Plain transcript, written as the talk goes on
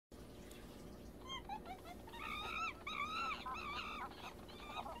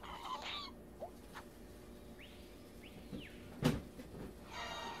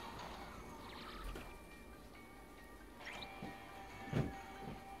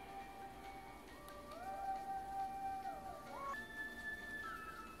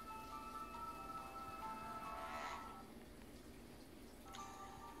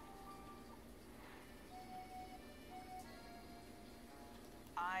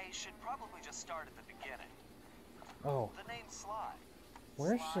should probably just start at the beginning. Oh. The name Sly.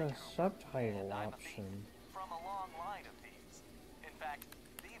 Where's Sly the Cooper, subtitle and I'm a option? thief from a long line of thieves. In fact,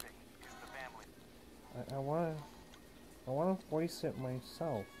 thieving is the family. I wanna voice it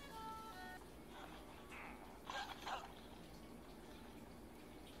myself.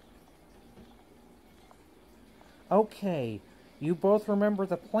 Okay, you both remember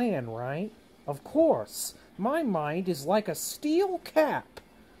the plan, right? Of course. My mind is like a steel cap.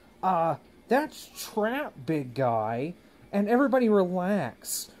 That's Trap, big guy. And everybody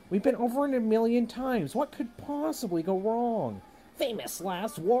relax. We've been over it a million times. What could possibly go wrong? Famous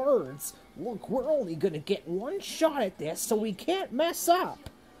last words. Look, we're only gonna get one shot at this, so we can't mess up.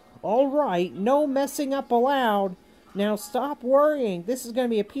 Alright, no messing up allowed. Now stop worrying. This is gonna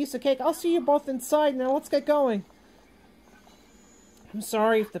be a piece of cake. I'll see you both inside. Now let's get going. I'm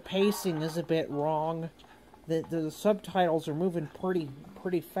sorry if the pacing is a bit wrong. The subtitles are moving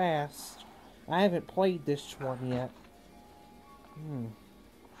pretty fast. I haven't played this one yet.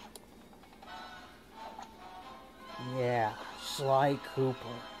 Yeah, Sly Cooper.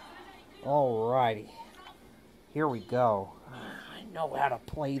 Alrighty. Here we go. I know how to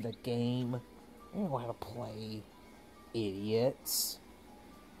play the game. I know how to play, idiots.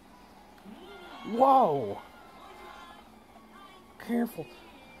 Whoa! Careful.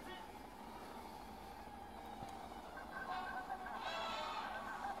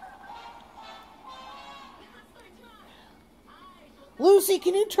 Lucy,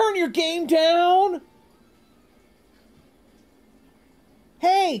 can you turn your game down?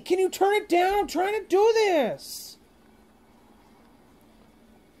 Hey, can you turn it down? I'm trying to do this.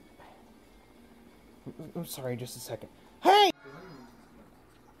 I'm sorry, just a second. Hey!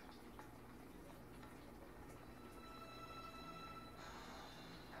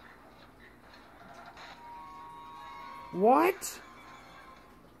 What?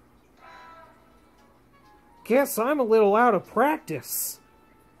 Guess I'm a little out of practice.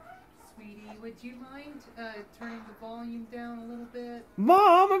 Sweetie, would you mind turning the volume down a little bit?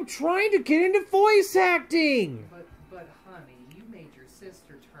 Mom, I'm trying to get into voice acting. But honey, you made your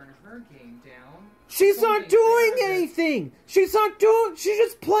sister turn her game down. She's not doing anything. She's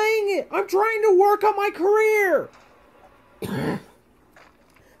just playing it. I'm trying to work on my career.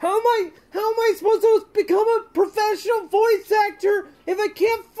 How am I supposed to become a professional voice actor if I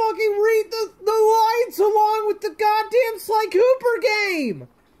can't fucking read the lines along with the goddamn Sly Cooper game?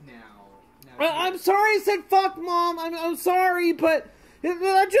 I'm sorry I said fuck, Mom. I'm sorry, but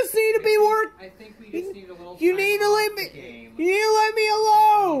I just need to be work. I think we just need a little. You need to let me. You need to let me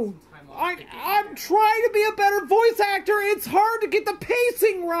alone. I'm trying to be a better voice actor. It's hard to get the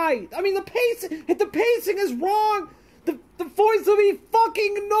pacing right. I mean, if the pacing is wrong, the voice will be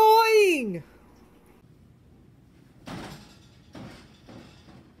fucking annoying.